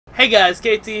Hey guys,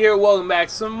 KT here, welcome back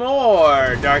to some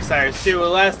more Darksiders 2.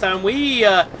 Last time we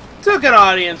took an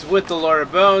audience with the Lord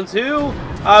of Bones, who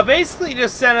basically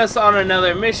just sent us on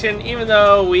another mission, even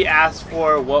though we asked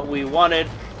for what we wanted.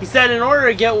 He said in order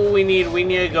to get what we need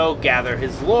to go gather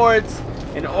his lords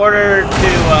in order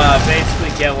to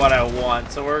basically get what I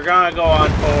want. So we're gonna go on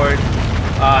forward.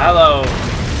 Hello,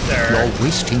 sir. You're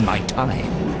wasting my time.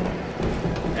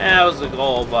 Yeah, that was the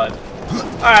goal, but...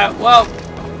 Alright, well...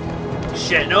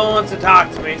 Shit, no one wants to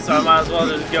talk to me, so I might as well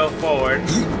just go forward.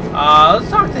 Let's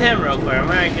talk to him real quick. I'm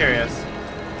very curious.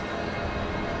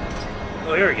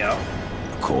 Oh, here we go.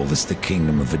 Call this the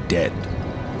kingdom of the dead.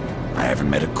 I haven't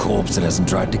met a corpse that hasn't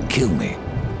tried to kill me.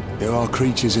 There are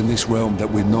creatures in this realm that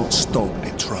will not stop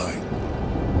at trying.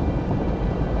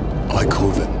 I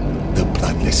call them the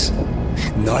Bloodless.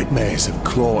 Nightmares of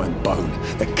claw and bone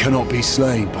that cannot be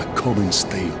slain by common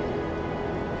steel.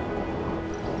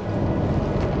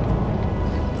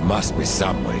 There must be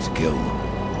some way to kill them.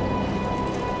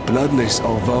 Bloodless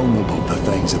are vulnerable to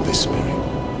things of the spirit.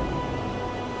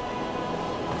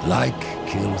 Like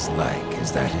kills like,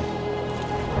 is that it?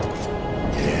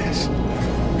 Yes.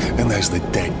 And as the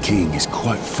dead king is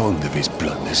quite fond of his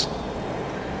bloodless,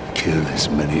 kill as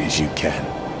many as you can.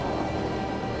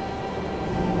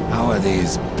 How are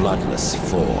these bloodless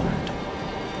formed?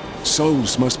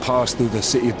 Souls must pass through the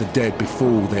city of the dead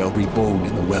before they are reborn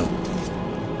in the realm.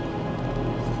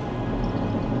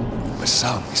 But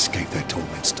some escape their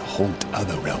torments to haunt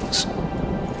other realms.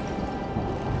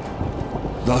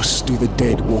 Thus do the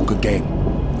dead walk again,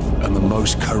 and the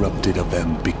most corrupted of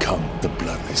them become the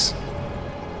bloodless.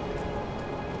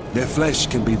 Their flesh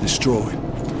can be destroyed,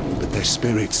 but their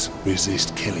spirits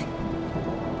resist killing.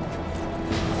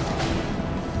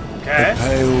 Okay. The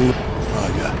pale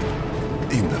fire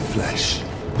in the flesh.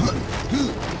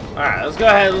 Alright, let's go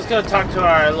ahead. Let's go talk to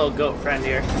our little goat friend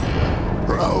here.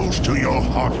 Browse to your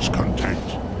heart's content.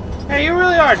 Hey, you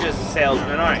really are just a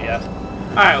salesman, aren't you?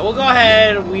 Alright, we'll go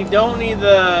ahead. We don't need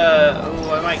the... Ooh,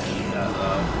 I might keep that,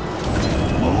 though.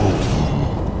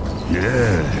 Oh,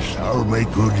 yes, I'll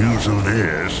make good use of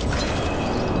this.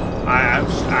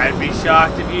 I'd be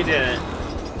shocked if you didn't.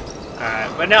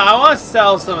 Alright, but no, I want to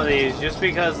sell some of these just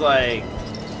because, like,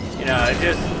 you know, it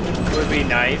just would be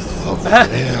nice.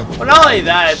 But not only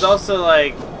that, it's also,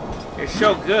 like, you're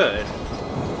so good.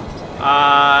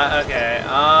 Okay,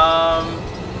 alright.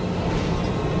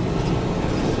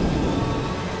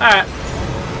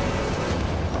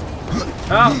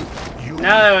 Well,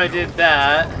 now that I did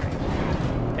that,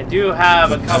 I do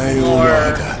have a couple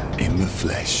more in the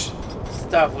flesh.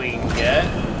 stuff we can get.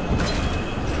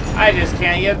 I just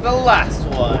can't get the last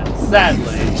one,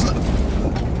 sadly.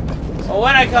 Well,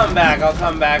 when I come back, I'll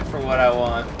come back for what I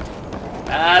want.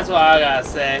 That's what I gotta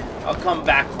say. I'll come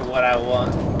back for what I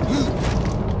want.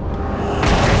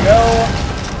 Go.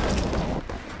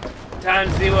 Time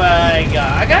to see what I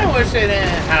got. I kind of wish they didn't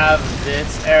have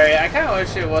this area. I kind of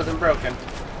wish it wasn't broken.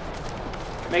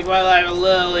 Make my life a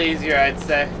little easier, I'd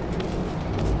say.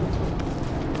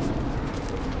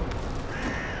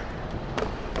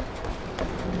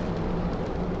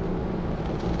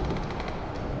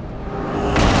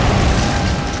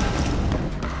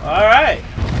 Alright.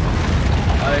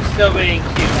 Oh, they're still being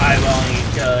cute, eyeballing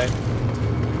each other.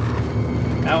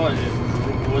 That one just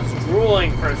was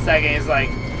drooling for a second. He's like,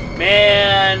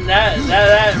 man,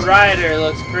 that rider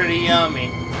looks pretty yummy.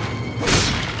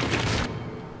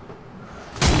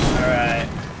 Alright.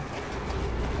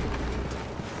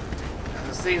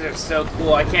 Those things are so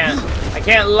cool. I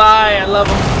can't lie, I love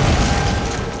them.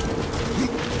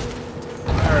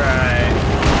 Alright.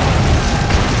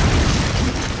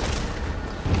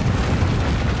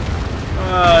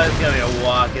 Oh, it's gonna be a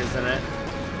walk, isn't it?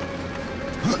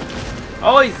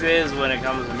 Always is when it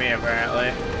comes to me,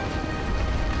 apparently.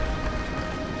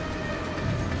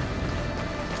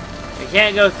 You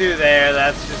can't go through there,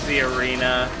 that's just the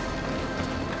arena.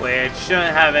 Which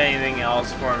shouldn't have anything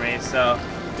else for me, so...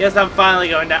 Guess I'm finally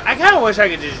going down. I kinda wish I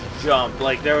could just jump.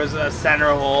 Like, there was a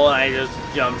center hole and I just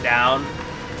jumped down.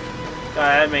 God,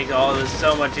 that'd make all this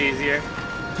so much easier.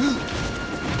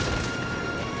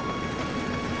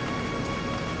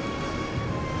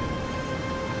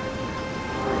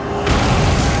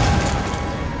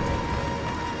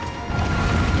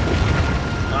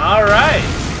 Alright,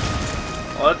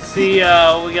 let's see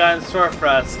what we got in store for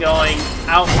us going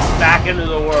out back into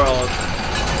the world.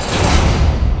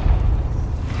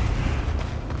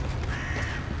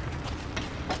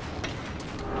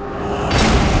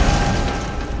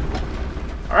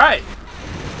 Alright.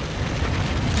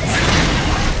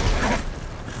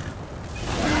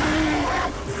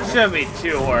 Shouldn't be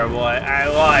too horrible.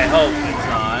 I hope it's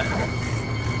not.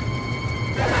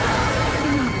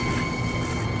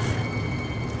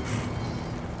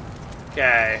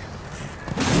 Okay.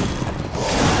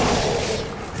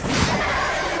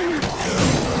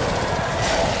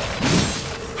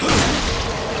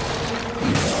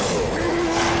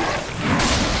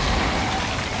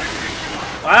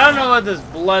 Well, I don't know what this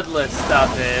bloodless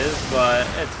stuff is, but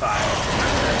it's fine.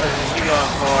 Let's just keep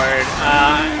going forward.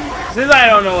 Since I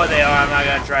don't know what they are, I'm not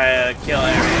gonna try to kill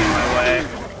everything in my way.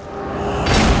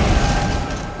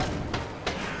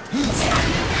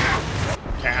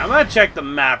 Okay, I'm gonna check the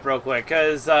map real quick,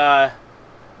 cause kinda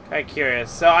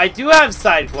curious. So I do have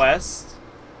side quests.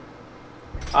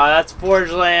 That's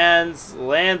Forge Lands,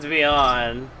 Lands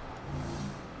Beyond.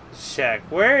 Let's check.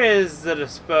 Where is the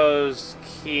disposed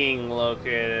king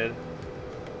located?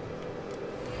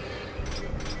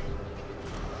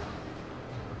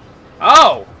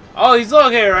 Oh! Oh, he's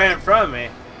located right in front of me.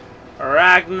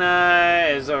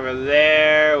 Arachna is over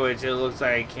there, which it looks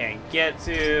like I can't get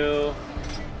to.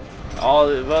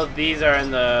 Both these are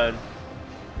in the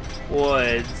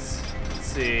woods. Let's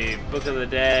see. Book of the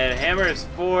Dead. Hammer's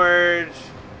Forge.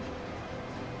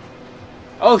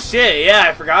 Oh shit, yeah,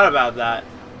 I forgot about that.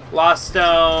 Lost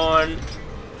Stone.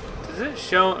 Does it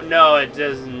show? No, it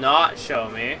does not show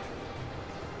me.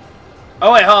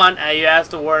 Oh wait, hold on. You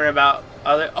asked the warden about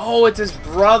other. Oh, it's his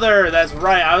brother. That's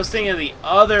right. I was thinking of the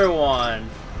other one.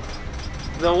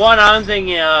 The one I'm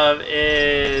thinking of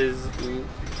is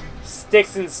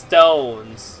Sticks and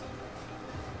Stones.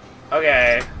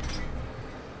 Okay.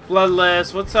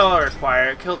 Bloodless. What's all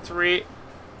required? Kill 3.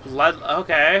 Blood.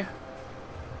 Okay.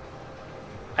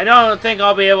 I don't think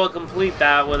I'll be able to complete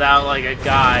that without like a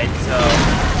guide, so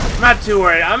I'm not too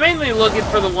worried. I'm mainly looking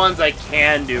for the ones I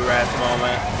can do right at the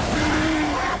moment.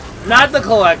 Not the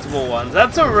collectible ones.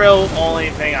 That's a real only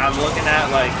thing I'm looking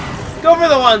at. Like, go for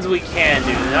the ones we can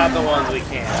do, not the ones we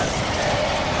can't.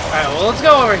 Alright, well, let's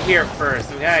go over here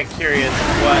first. I'm kind of curious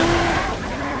what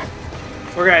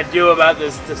we're going to do about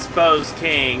this disposed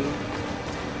king.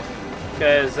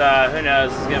 Because, who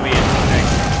knows, it's going to be interesting.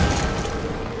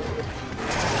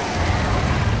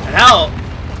 And hell,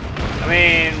 I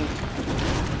mean,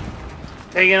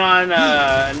 taking on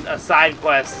a side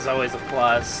quest is always a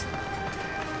plus.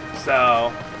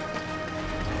 So,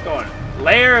 going.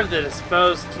 Lair of the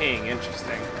Disposed King.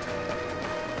 Interesting.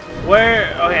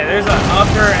 Where? Okay, there's an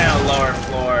upper and a lower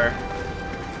floor.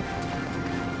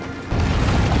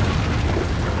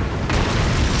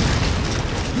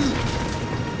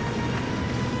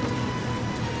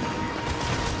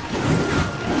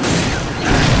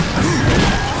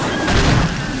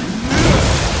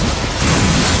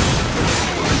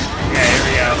 Okay, here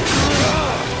we go.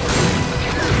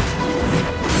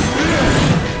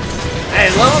 Hey,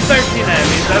 level 13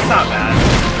 enemies, that's not bad.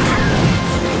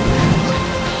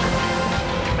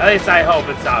 At least I hope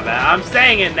it's not bad. I'm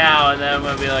saying it now, and then I'm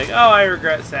going to be like, oh, I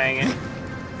regret saying it.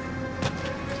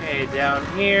 Okay, down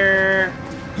here,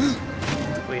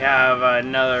 we have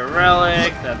another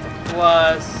relic, that's a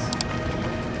plus.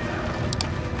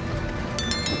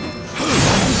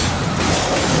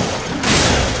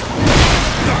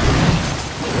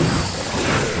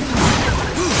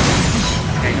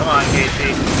 Okay, come on,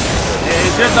 Casey.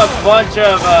 It's just a bunch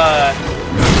of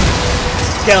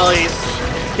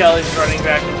skellies running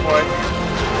back and forth.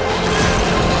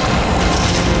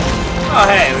 Oh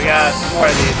hey, we got more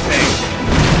of these things.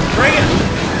 Bring it!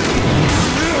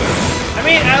 I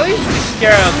mean, at least the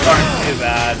scarabs aren't too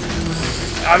bad.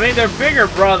 I mean, their bigger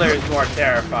brother is more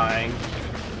terrifying.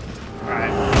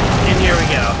 Alright, and here we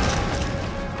go.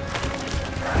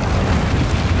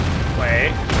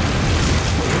 Wait.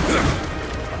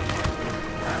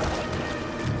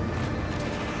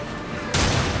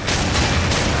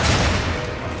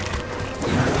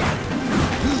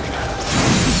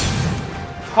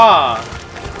 Huh.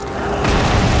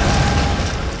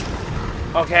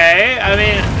 Okay, I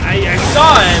mean, I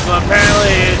saw it, but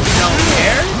apparently you don't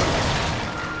care?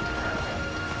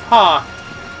 Huh.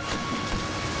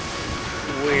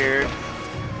 Weird.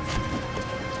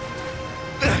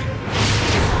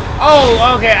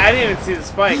 Oh, okay, I didn't even see the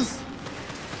spikes.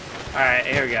 Alright,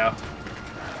 here we go.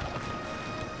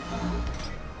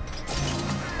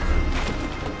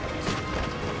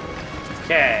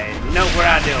 Okay, nope, we're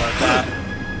not dealing with that.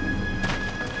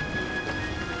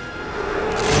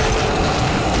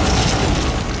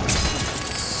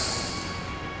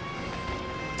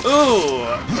 Ooh,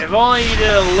 if only you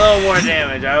did a little more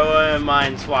damage, I wouldn't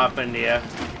mind swapping to you.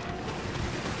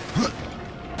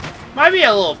 Might be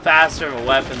a little faster of a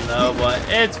weapon though, but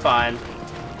it's fine.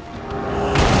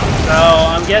 So,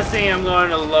 I'm guessing I'm going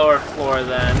to the lower floor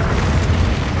then.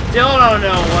 Still don't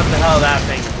know what the hell that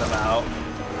thing is about.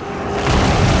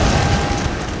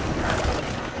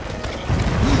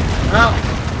 Well,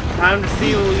 time to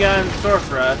see what we got in store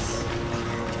for us.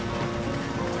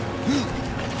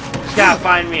 Just gotta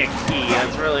find me a key.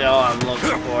 That's really all I'm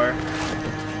looking for.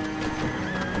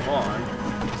 Hold on.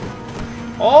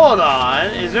 Hold on.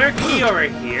 Is there a key over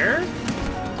here?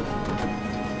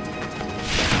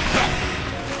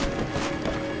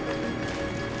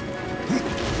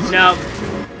 Nope.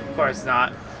 Of course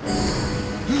not.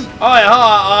 Oh wait, hold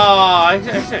on. Oh, I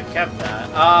should have kept that.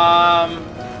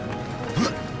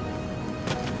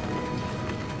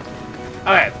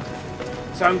 Okay.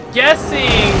 So I'm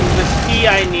guessing the key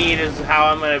I need is how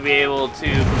I'm going to be able to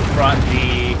confront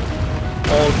the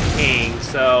old king.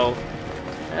 So,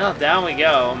 well, down we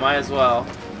go. Might as well.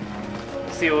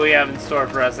 See what we have in store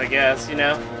for us, I guess, you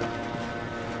know?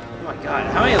 Oh my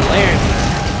god, how many layers?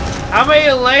 How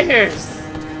many layers?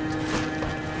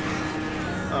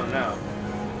 Oh no.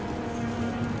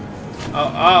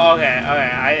 Oh, okay,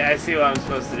 I see what I'm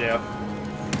supposed to do.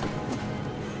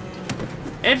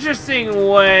 Interesting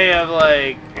way of,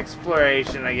 like,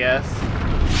 exploration, I guess.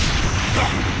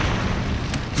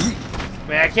 I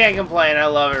mean, I can't complain, I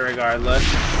love it regardless.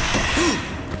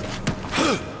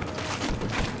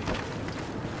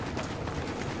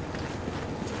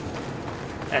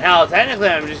 And hell, technically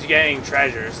I'm just getting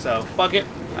treasure, so fuck it.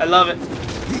 I love it.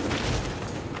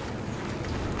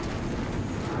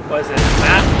 What is it, a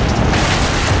map?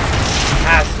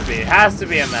 It has to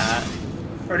be a map.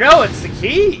 Or no, it's the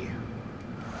key.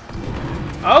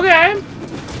 Okay.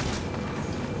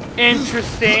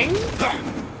 Interesting.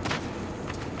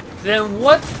 Then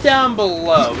what's down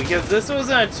below? Because this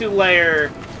wasn't a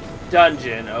 2-layer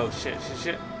dungeon. Oh shit.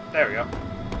 There we go.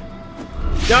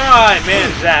 Don't know how I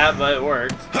managed that, but it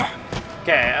worked.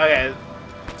 Okay.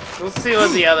 We'll see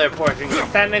what the other portion.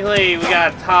 Because technically, we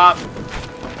got top.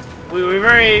 We've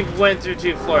already went through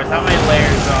 2 floors. How many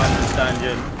layers are on this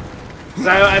dungeon? So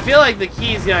I feel like the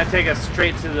key is gonna take us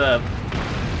straight to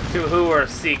who we're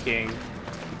seeking.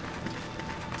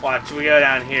 Watch, we go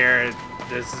down here.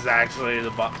 This is actually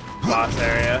the boss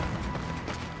area.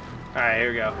 All right,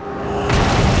 here we go.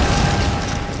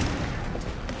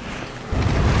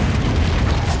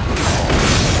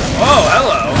 Oh,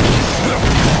 hello.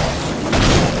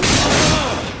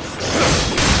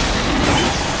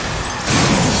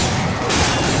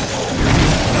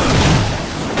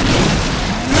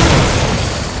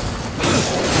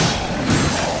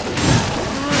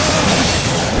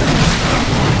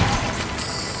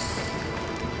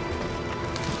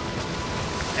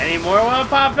 Any more want to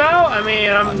pop out? I mean,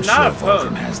 I'm not opposed.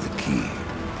 Vulgrim has the key,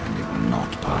 and it will not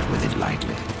part with it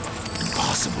lightly.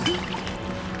 Impossible.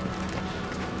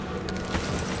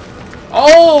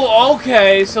 Oh,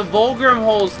 okay. So Vulgrim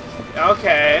holds.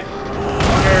 Okay.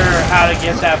 Wonder how to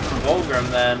get that from Vulgrim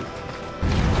then.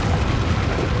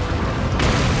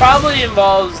 Probably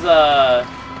involves the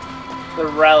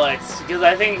relics, because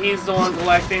I think he's the one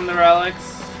collecting the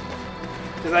relics.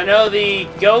 Because I know the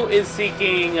goat is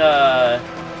seeking the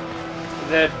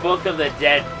Book of the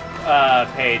Dead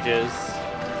pages.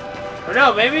 Or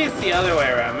no, maybe it's the other way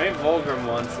around. Maybe Vulgrim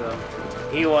wants them.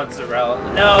 He wants the relic.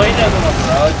 No, he doesn't want the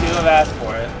relic. He would have asked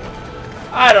for it.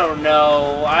 I don't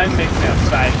know. I'm mixing up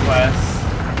side quests.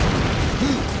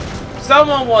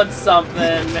 Someone wants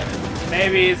something.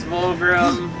 Maybe it's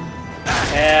Vulgrim.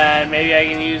 And maybe I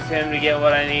can use him to get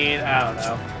what I need. I don't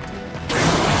know.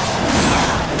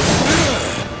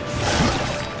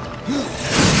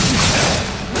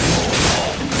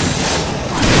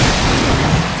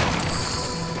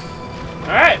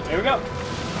 Alright, here we go.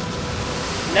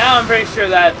 Now I'm pretty sure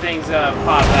that thing's gonna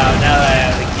pop out now that I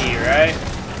have the key, right?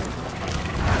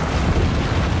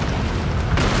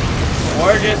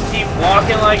 Or just keep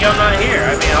walking like I'm not here.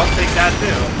 I mean, I'll take that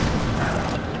too.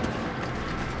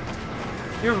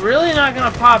 You're really not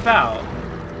gonna pop out.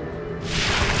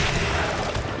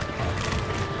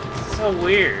 So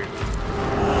weird.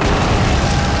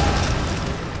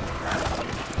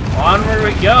 Onward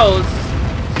we go.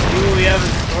 Let's see what we have in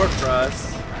store for us.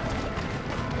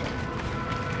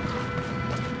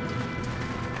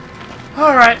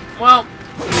 Alright, well,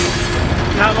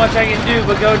 not much I can do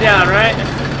but go down, right?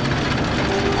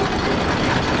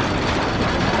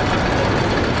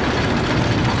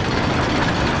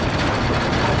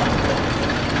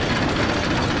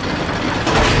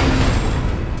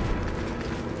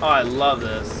 Oh, I love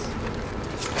this.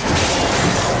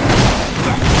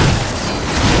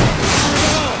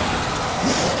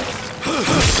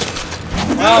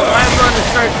 Well, I'm going to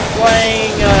start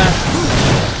slaying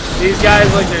these guys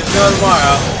like there's no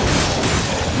tomorrow.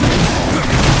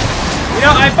 You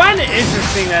know, I find it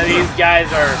interesting that these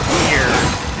guys are here.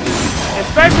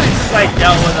 Especially since I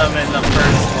dealt with them in the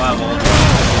first level.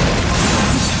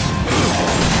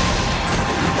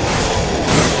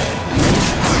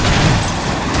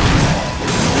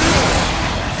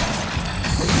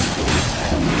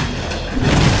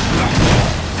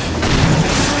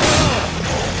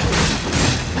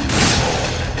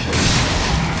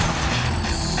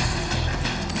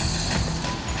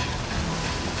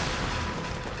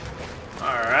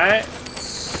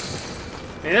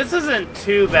 isn't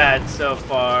too bad so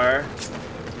far.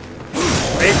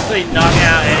 Basically knocking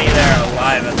out any that are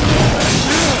alive at the moment.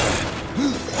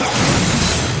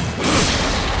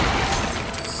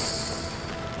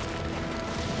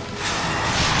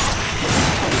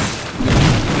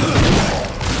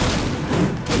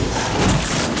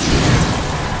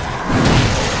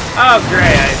 Oh great,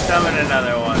 I summoned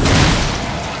another one.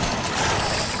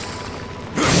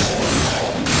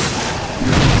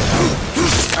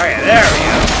 Okay, there we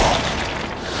go.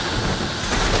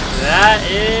 That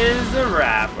is a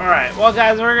wrap. Alright, well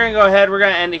guys, we're going to go ahead. We're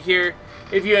going to end it here.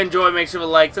 If you enjoyed, make sure to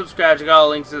like, subscribe, check out all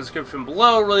the links in the description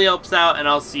below. It really helps out, and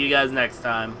I'll see you guys next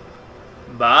time.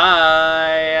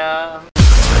 Bye.